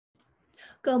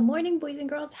Good morning, boys and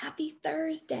girls. Happy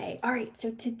Thursday. All right, so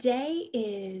today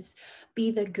is Be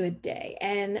the Good Day.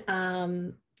 And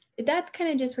that's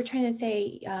kind of just, we're trying to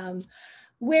say,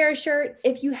 wear a shirt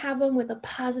if you have one with a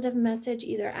positive message,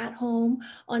 either at home,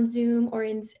 on Zoom, or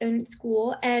in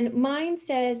school. And mine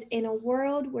says, in a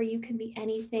world where you can be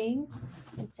anything,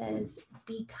 it says,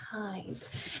 be kind.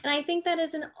 And I think that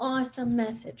is an awesome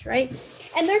message, right?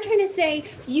 And they're trying to say,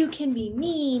 you can be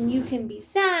mean, you can be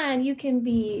sad, you can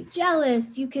be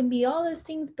jealous, you can be all those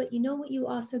things, but you know what you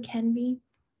also can be?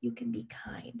 You can be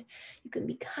kind. You can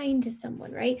be kind to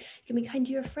someone, right? You can be kind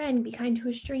to your friend, be kind to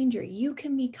a stranger. You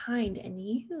can be kind, and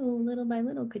you, little by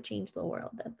little, could change the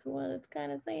world. That's what it's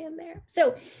kind of saying there.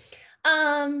 So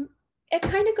it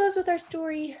kind of goes with our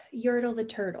story, Yertle the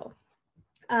Turtle.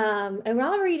 And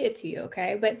I'll read it to you,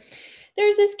 okay? But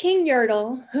there's this King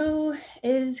Yertle who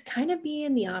is kind of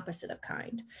being the opposite of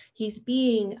kind. He's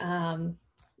being,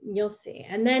 you'll see.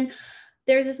 And then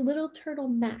there's this little turtle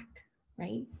Mac,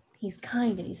 right? He's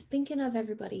kind and he's thinking of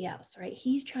everybody else, right?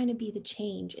 He's trying to be the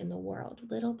change in the world,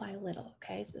 little by little,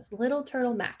 okay? So this little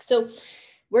turtle Mac. So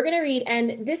we're going to read,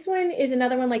 and this one is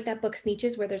another one like that book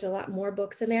Sneetches, where there's a lot more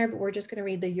books in there, but we're just going to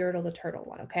read the Yertle the Turtle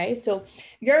one, okay? So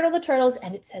Yertle the Turtles,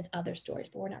 and it says other stories,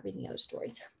 but we're not reading the other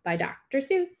stories, by Dr.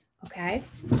 Seuss, okay?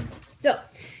 So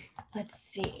let's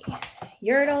see.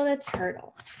 Yertle the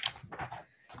Turtle.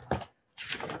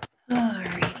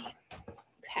 Alrighty.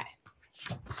 Okay.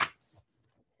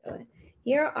 So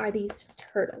here are these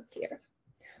turtles here.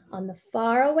 On the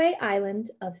faraway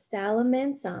island of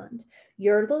Salamansond,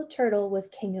 Yertle the Turtle was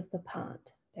king of the pond.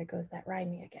 There goes that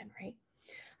rhyming again, right?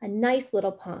 A nice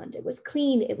little pond. It was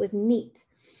clean, it was neat.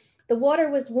 The water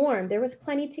was warm, there was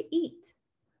plenty to eat.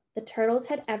 The turtles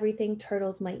had everything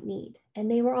turtles might need, and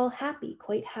they were all happy,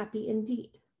 quite happy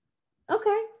indeed.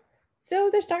 Okay, so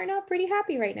they're starting out pretty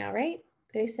happy right now, right?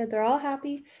 They said they're all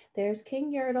happy. There's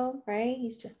King Yertle, right?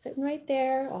 He's just sitting right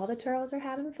there. All the turtles are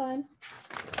having fun.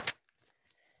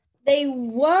 They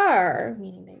were,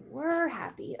 meaning they were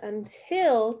happy,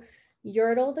 until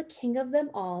Yertle, the king of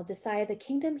them all, decided the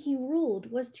kingdom he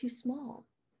ruled was too small.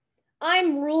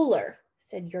 I'm ruler,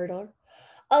 said Yertle,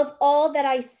 of all that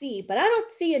I see, but I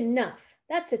don't see enough.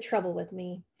 That's the trouble with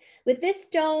me. With this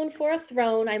stone for a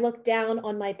throne, I look down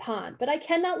on my pond, but I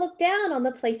cannot look down on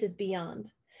the places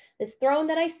beyond. This throne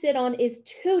that I sit on is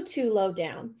too low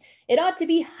down. It ought to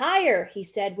be higher, he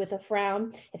said with a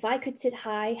frown. If I could sit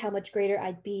high, how much greater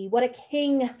I'd be. What a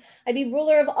king. I'd be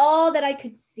ruler of all that I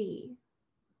could see.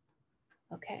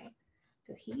 Okay,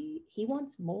 so he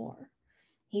wants more.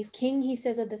 He's king, he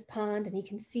says, of this pond, and he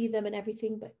can see them and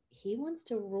everything, but he wants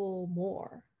to rule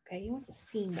more. Okay, he wants to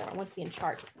see more. He wants to be in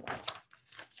charge of more.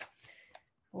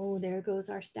 Oh, there goes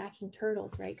our stacking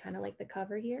turtles, right? Kind of like the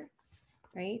cover here,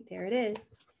 right? There it is.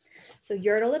 So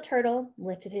Yertle the Turtle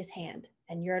lifted his hand,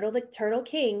 and Yertle the Turtle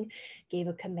King gave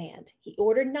a command. He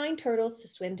ordered 9 turtles to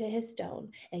swim to his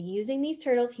stone, and using these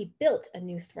turtles, he built a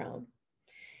new throne.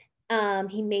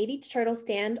 He made each turtle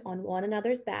stand on one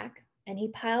another's back, and he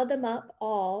piled them up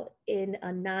all in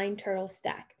a 9 turtle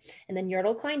stack. And then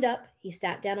Yertle climbed up. He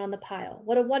sat down on the pile.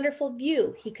 What a wonderful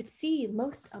view. He could see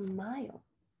most a mile.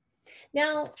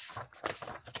 Now,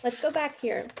 let's go back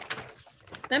here.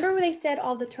 Remember when they said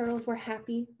all the turtles were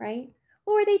happy, right?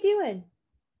 What were they doing?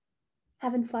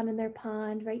 Having fun in their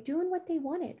pond, right? Doing what they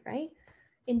wanted, right?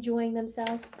 Enjoying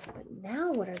themselves. But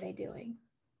now what are they doing?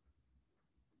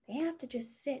 They have to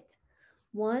just sit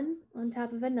one on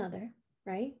top of another,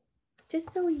 right?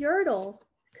 Just so Yertle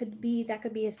could be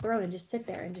his throne and just sit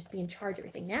there and just be in charge of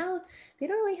everything. Now they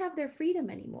don't really have their freedom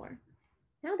anymore.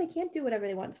 Now they can't do whatever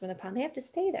they want from the pond. They have to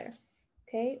stay there.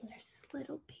 Okay, there's this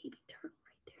little baby turtle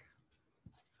right there.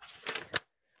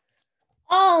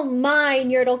 All mine,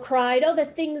 Yertle cried. Oh, the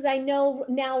things I know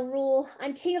now rule.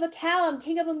 I'm king of a cow, I'm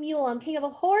king of a mule, I'm king of a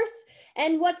horse,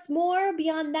 and what's more,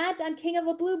 beyond that, I'm king of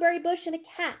a blueberry bush and a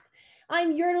cat.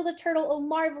 I'm Yertle the Turtle, oh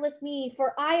marvelous me,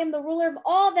 for I am the ruler of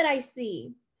all that I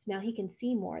see. So now he can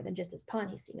see more than just his pond.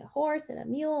 He's seeing a horse and a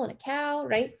mule and a cow,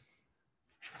 right?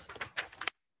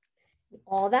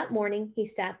 All that morning, he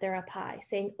sat there up high,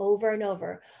 saying over and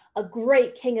over, a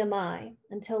great king am I,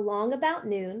 until long about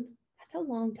noon. That's a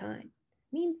long time.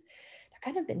 It means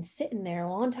they're kind of been sitting there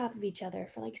on top of each other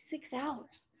for like 6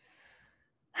 hours.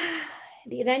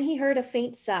 Then he heard a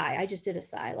faint sigh. I just did a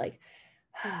sigh, like,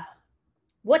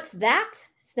 what's that?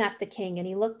 Snapped the king, and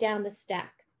he looked down the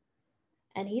stack.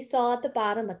 And he saw at the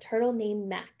bottom a turtle named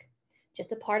Mac,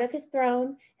 just a part of his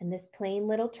throne, and this plain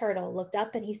little turtle looked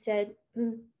up and he said,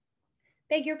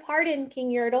 beg your pardon, King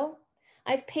Yertle.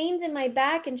 I've pains in my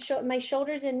back and my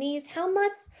shoulders and knees. How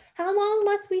long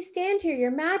must we stand here,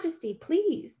 your majesty,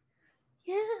 please?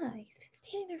 Yeah, he's been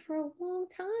standing there for a long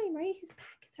time, right? His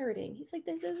back is hurting. He's like,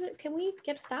 this is it. Can we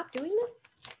stop doing this?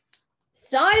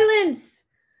 Silence!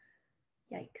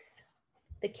 Yikes.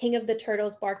 The king of the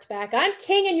turtles barked back, I'm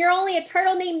king and you're only a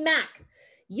turtle named Mac.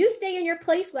 You stay in your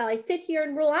place while I sit here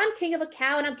and rule. I'm king of a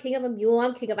cow and I'm king of a mule.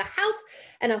 I'm king of a house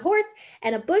and a horse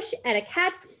and a bush and a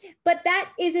cat. But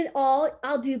that isn't all.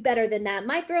 I'll do better than that.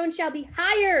 My throne shall be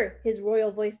higher, his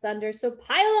royal voice thunders. So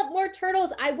pile up more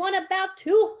turtles. I want about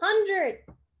 200.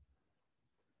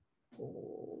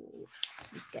 Oh,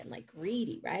 he's getting like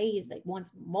greedy, right? He's like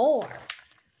wants more.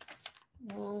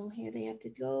 Oh, here they have to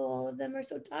go. All of them are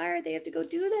so tired. They have to go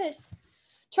do this.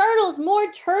 Turtles,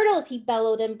 more turtles, he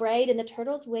bellowed and brayed, and the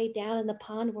turtles way down in the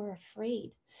pond were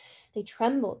afraid. They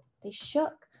trembled, they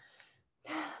shook,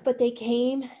 but they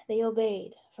came, they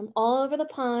obeyed. From all over the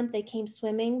pond, they came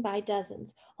swimming by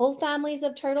dozens, whole families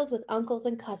of turtles with uncles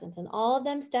and cousins, and all of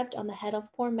them stepped on the head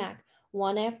of poor Mac.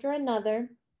 One after another,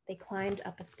 they climbed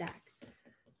up a stack.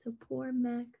 So poor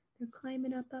Mac, they're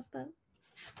climbing up.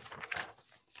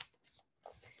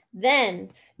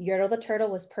 Then Yertle the Turtle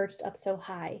was perched up so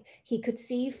high he could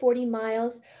see 40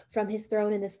 miles from his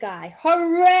throne in the sky.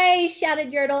 Hooray,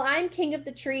 shouted Yertle. I'm king of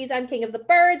the trees. I'm king of the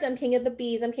birds. I'm king of the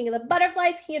bees. I'm king of the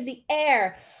butterflies, king of the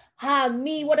air. Ah,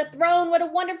 me, what a throne, what a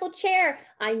wonderful chair.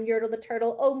 I'm Yertle the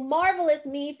Turtle. Oh, marvelous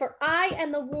me, for I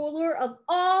am the ruler of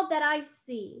all that I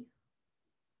see.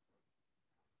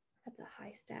 That's a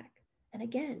high stack. And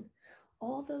again,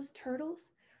 all those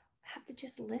turtles have to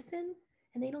just listen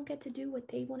and they don't get to do what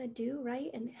they want to do, right?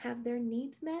 And have their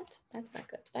needs met. That's not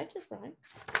good. Did I just rhyme?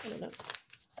 I don't know.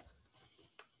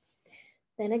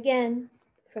 Then again,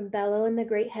 from below in the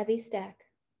great heavy stack,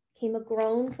 came a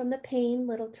groan from the pain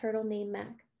little turtle named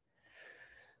Mac.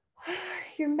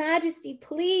 Your Majesty,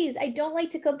 please, I don't like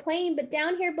to complain, but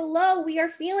down here below, we are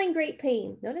feeling great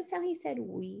pain. Notice how he said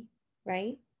we,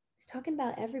 right? He's talking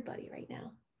about everybody right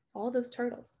now, all those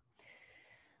turtles.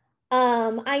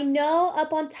 I know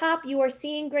up on top you are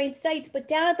seeing great sights, but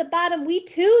down at the bottom, we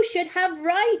too should have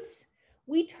rights.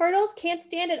 We turtles can't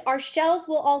stand it. Our shells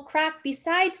will all crack.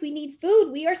 Besides, we need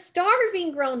food. We are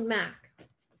starving, groaned Mac.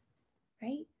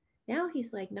 Right? Now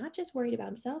he's like not just worried about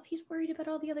himself, he's worried about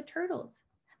all the other turtles.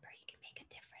 Remember, he can make a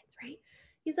difference, right?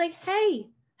 He's like, hey,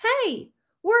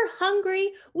 we're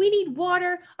hungry. We need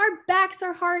water. Our backs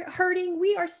are hurting.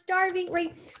 We are starving,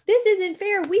 right? This isn't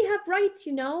fair. We have rights,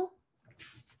 you know.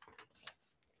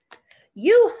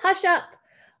 You hush up,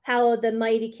 howled the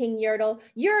mighty King Yertle.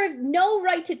 You have no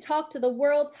right to talk to the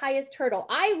world's highest turtle.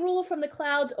 I rule from the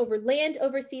clouds, over land,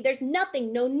 over sea. There's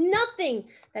nothing, no nothing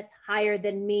that's higher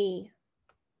than me.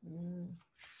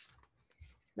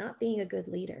 It's not being a good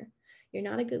leader. You're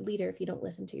not a good leader if you don't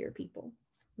listen to your people,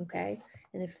 okay?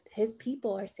 And if his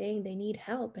people are saying they need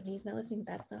help and he's not listening,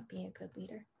 that's not being a good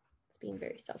leader. It's being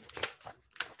very selfish.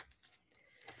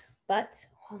 But,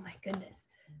 oh my goodness,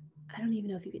 I don't even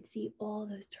know if you could see all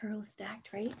those turtles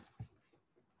stacked, right?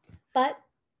 But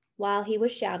while he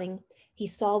was shouting, he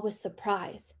saw with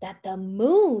surprise that the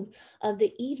moon of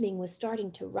the evening was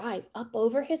starting to rise up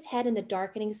over his head in the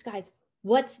darkening skies.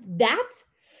 What's that?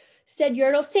 Said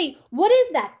Yertle. Say, what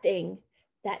is that thing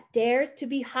that dares to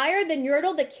be higher than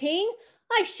Yertle the king?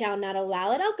 I shall not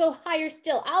allow it. I'll go higher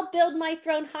still. I'll build my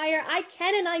throne higher. I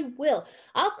can and I will.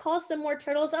 I'll call some more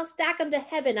turtles. I'll stack them to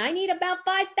heaven. I need about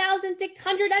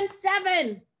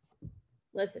 5,607.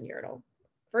 Listen, Yertle.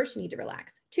 First, you need to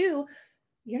relax. 2,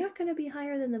 you're not going to be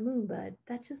higher than the moon, bud.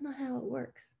 That's just not how it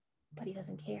works. But he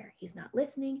doesn't care. He's not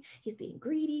listening. He's being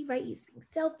greedy, right? He's being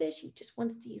selfish. He just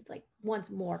wants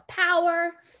more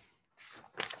power.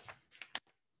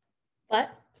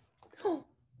 But,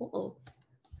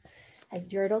 as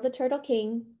Yertle the Turtle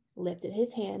King lifted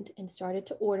his hand and started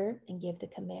to order and give the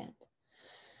command.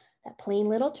 That plain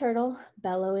little turtle,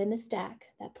 bellow in the stack,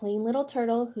 that plain little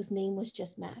turtle whose name was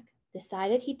just Mac,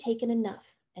 decided he'd taken enough,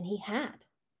 and he had.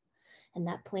 And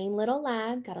that plain little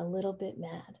lad got a little bit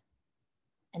mad.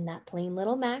 And that plain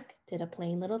little Mac did a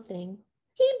plain little thing.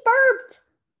 He burped,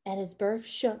 and his burp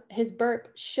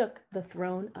shook the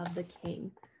throne of the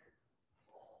king.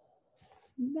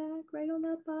 Mac, right on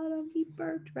that bottom, he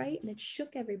burped, right? And it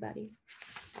shook everybody.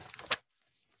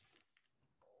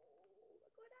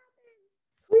 What happened?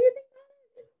 Who do you think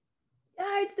that is?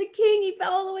 Ah, it's the king. He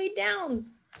fell all the way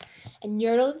down. And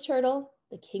Yertle the Turtle,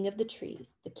 the king of the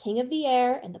trees, the king of the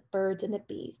air and the birds and the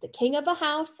bees, the king of a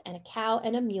house and a cow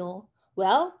and a mule.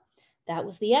 Well, that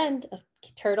was the end of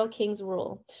Turtle King's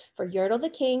rule. For Yertle the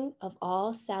king of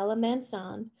all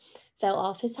Salamansan fell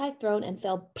off his high throne and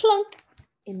fell plunk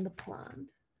in the pond.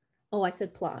 Oh, I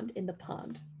said pond, in the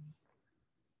pond.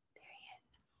 There he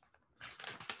is.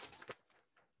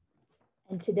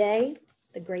 And today,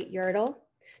 the great Yertle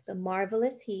The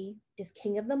marvelous he is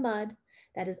king of the mud.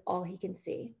 That is all he can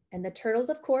see. And the turtles,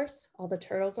 of course, all the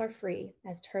turtles are free,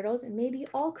 as turtles and maybe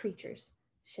all creatures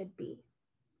should be.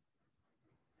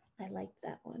 I liked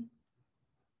that one.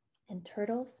 And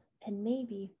turtles and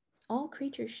maybe all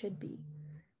creatures should be,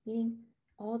 meaning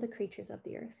all the creatures of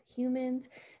the earth. Humans,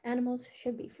 animals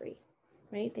should be free,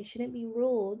 right? They shouldn't be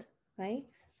ruled, right?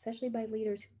 Especially by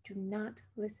leaders who do not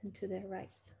listen to their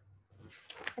rights.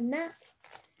 And that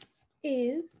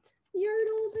is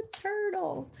Yertle the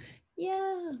Turtle.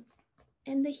 Yeah.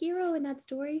 And the hero in that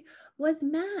story was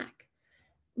Mac,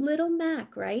 little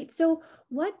Mac, right? So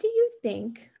what do you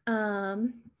think?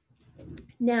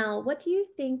 Now, what do you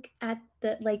think at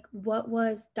the, like, what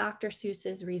was Dr.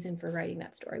 Seuss's reason for writing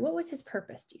that story? What was his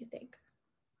purpose, do you think?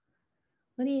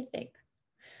 What do you think?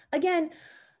 Again,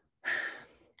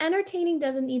 entertaining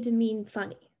doesn't need to mean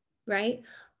funny, right?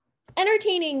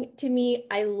 Entertaining to me,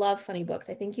 I love funny books.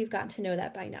 I think you've gotten to know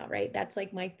that by now, right? That's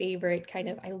like my favorite kind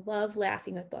of, I love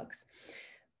laughing with books.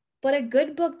 But a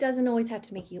good book doesn't always have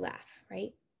to make you laugh,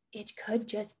 right? It could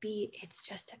just be, it's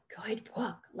just a good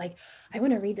book. Like, I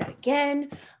want to read that again.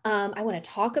 I want to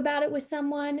talk about it with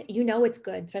someone. You know it's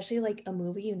good, especially like a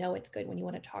movie. You know it's good when you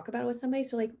want to talk about it with somebody.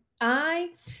 So like I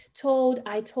told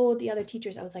the other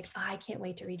teachers, I was like, I can't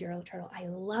wait to read Yertle the Turtle. I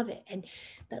love it. And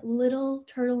that little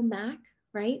turtle Mac,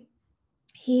 right?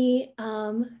 He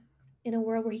in a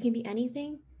world where he can be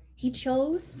anything, he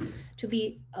chose to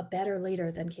be a better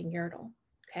leader than King Yertle.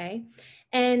 Okay.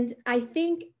 And I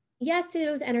think, yes,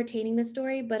 it was entertaining, the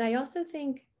story, but I also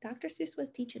think Dr. Seuss was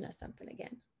teaching us something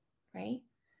again, right?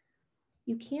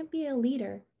 You can't be a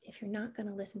leader if you're not going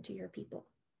to listen to your people,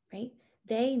 right?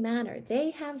 They matter.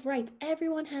 They have rights.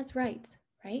 Everyone has rights,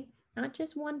 right? Not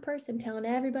just one person telling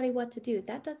everybody what to do.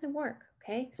 That doesn't work,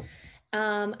 okay?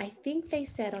 I think they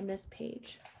said on this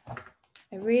page,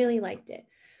 I really liked it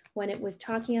when it was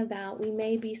talking about we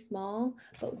may be small,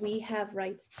 but we have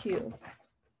rights too.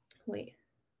 Wait,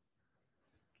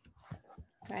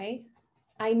 right?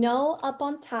 I know up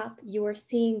on top you are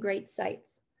seeing great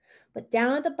sights, but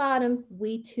down at the bottom,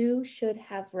 we too should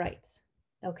have rights,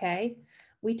 okay?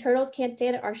 We turtles can't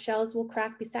stand it. Our shells will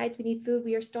crack. Besides, we need food.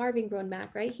 We are starving, groaned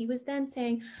Mac, right? He was then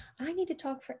saying, I need to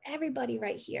talk for everybody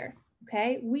right here,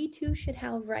 okay? We too should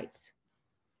have rights.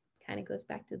 Kind of goes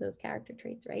back to those character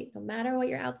traits, right? No matter what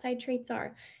your outside traits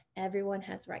are, everyone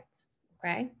has rights,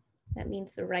 okay? That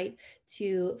means the right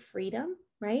to freedom,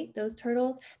 right? Those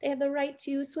turtles, they have the right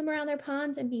to swim around their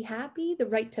ponds and be happy, the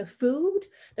right to food,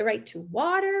 the right to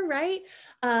water, right?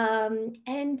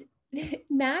 And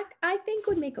Mac, I think,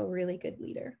 would make a really good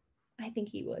leader. I think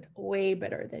he would, way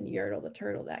better than Yertle the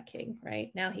Turtle, that king,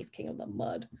 right? Now he's king of the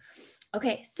mud.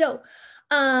 Okay, so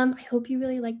I hope you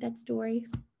really liked that story.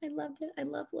 I loved it. I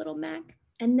love Little Mac.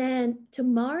 And then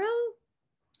tomorrow,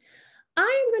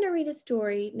 I'm going to read a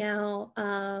story. Now,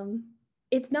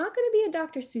 it's not going to be a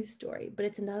Dr. Seuss story, but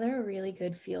it's another really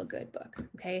good feel-good book.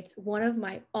 Okay, it's one of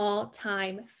my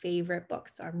all-time favorite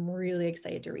books. So I'm really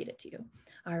excited to read it to you.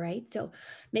 All right, so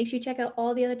make sure you check out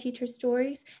all the other teachers'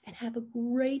 stories and have a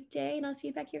great day. And I'll see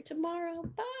you back here tomorrow.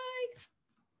 Bye.